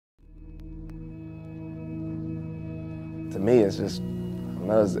To me, it's just, I don't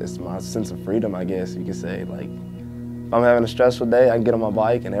know, it's my sense of freedom, I guess you could say. Like, if I'm having a stressful day, I can get on my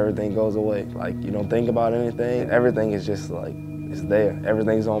bike and everything goes away. Like, you don't think about anything. Everything is just like, it's there.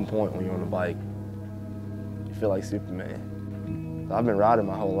 Everything's on point when you're on the bike. You feel like Superman. So I've been riding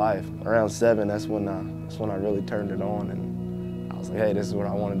my whole life. Around 7, that's when I really turned it on, and I was like, hey, this is what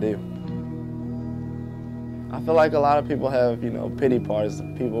I want to do. I feel like a lot of people have, you know, pity parties.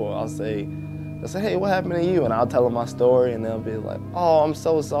 People, they'll say, hey, what happened to you? And I'll tell them my story, and they'll be like, oh, I'm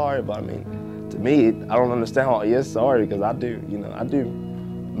so sorry. But I mean, to me, I don't understand how you're sorry, because I do, you know, I do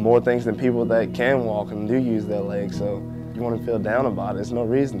more things than people that can walk and do use their legs. So you want to feel down about it, there's no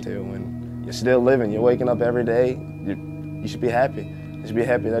reason to. When you're still living, you're waking up every day, you should be happy. You should be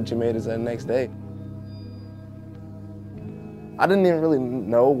happy that you made it to the next day. I didn't even really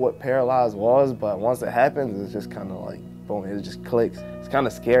know what paralyzed was, but once it happens, it's just kind of like, boom, it just clicks. It's kind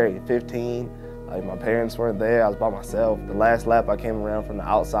of scary. 15, like my parents weren't there, I was by myself. The last lap I came around from the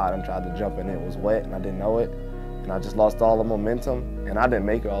outside and tried to jump in, it was wet and I didn't know it. And I just lost all the momentum and I didn't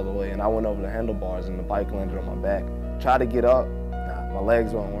make it all the way. And I went over the handlebars and the bike landed on my back. Tried to get up, my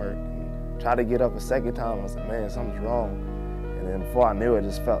legs won't work. Tried to get up a second time, I was like, man, something's wrong. And then before I knew it,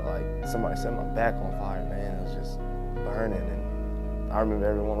 just felt like somebody set my back on fire, man. It was just burning. And I remember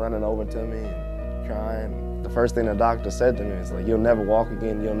everyone running over to me and crying. The first thing the doctor said to me is like, you'll never walk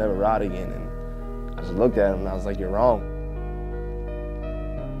again, you'll never ride again. And I just looked at him and I was like, you're wrong.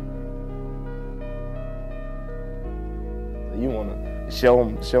 You want to show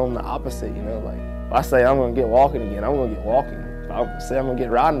them the opposite, you know, like, if I say I'm going to get walking again, I'm going to get walking. If I say I'm going to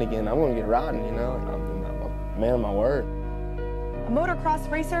get riding again, I'm going to get riding, you know, and I'm a man of my word. A motocross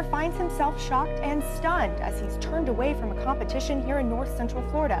racer finds himself shocked and stunned as he's turned away from a competition here in North Central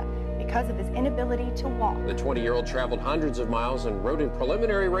Florida because of his inability to walk. The 20-year-old traveled hundreds of miles and rode in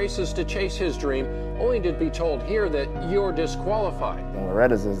preliminary races to chase his dream, only to be told here that you're disqualified.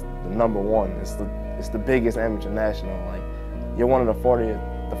 Loretta's is the #1. It's the biggest amateur national. Like, you're one of the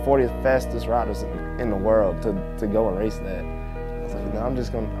 40th fastest riders in the world to go and race that. I was like, you know, I'm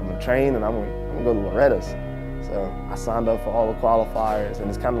gonna train and I'm gonna go to Loretta's. So I signed up for all the qualifiers, and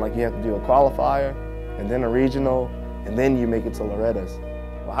it's kind of like you have to do a qualifier and then a regional, and then you make it to Loretta's.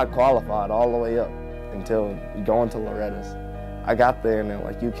 Well, I qualified all the way up until going to Loretta's. I got there and they're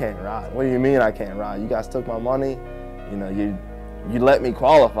like, you can't ride. What do you mean I can't ride? You guys took my money, you know, you let me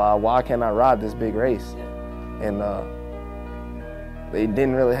qualify, why can't I ride this big race? And they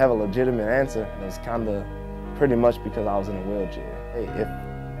didn't really have a legitimate answer. It was kind of pretty much because I was in a wheelchair. Hey, if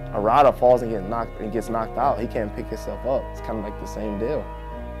a rider falls and gets knocked out, he can't pick himself up. It's kind of like the same deal.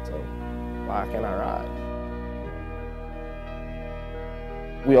 So why can't I ride?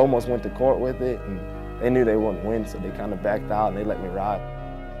 We almost went to court with it, and they knew they wouldn't win, so they kind of backed out and they let me ride.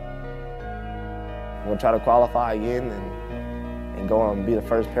 We'll try to qualify again and go and be the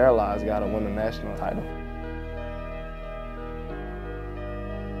first paralyzed guy to win the national title.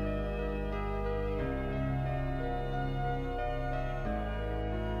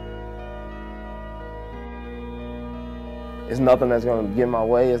 It's nothing that's going to get in my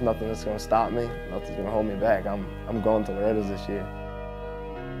way. It's nothing that's going to stop me. Nothing's going to hold me back. I'm going to Loretta's this year.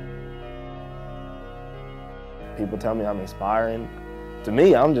 People tell me I'm inspiring. To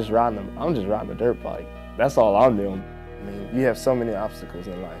me, I'm just riding a dirt bike. That's all I'm doing. I mean, you have so many obstacles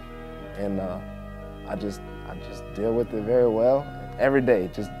in life, and I just deal with it very well. Every day,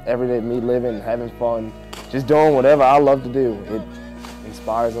 me living, having fun, just doing whatever I love to do. It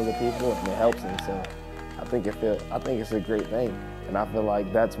inspires other people and it helps them. So I think it's a great thing, and I feel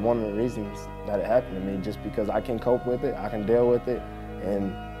like that's one of the reasons that it happened to me. Just because I can cope with it, I can deal with it,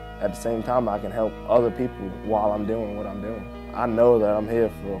 and at the same time I can help other people while I'm doing what I'm doing. I know that I'm here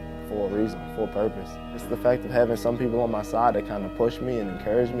for a reason, for a purpose. It's the fact of having some people on my side that kind of push me and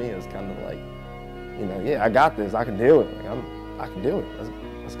encourage me. It's kind of like, you know, yeah, I got this. I can do it. Like, I can do it.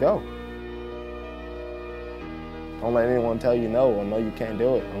 Let's go. Don't let anyone tell you no or no you can't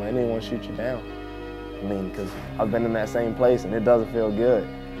do it. Don't let anyone shoot you down. I mean, because I've been in that same place and it doesn't feel good.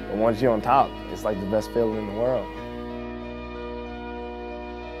 But once you're on top, it's like the best feeling in the world.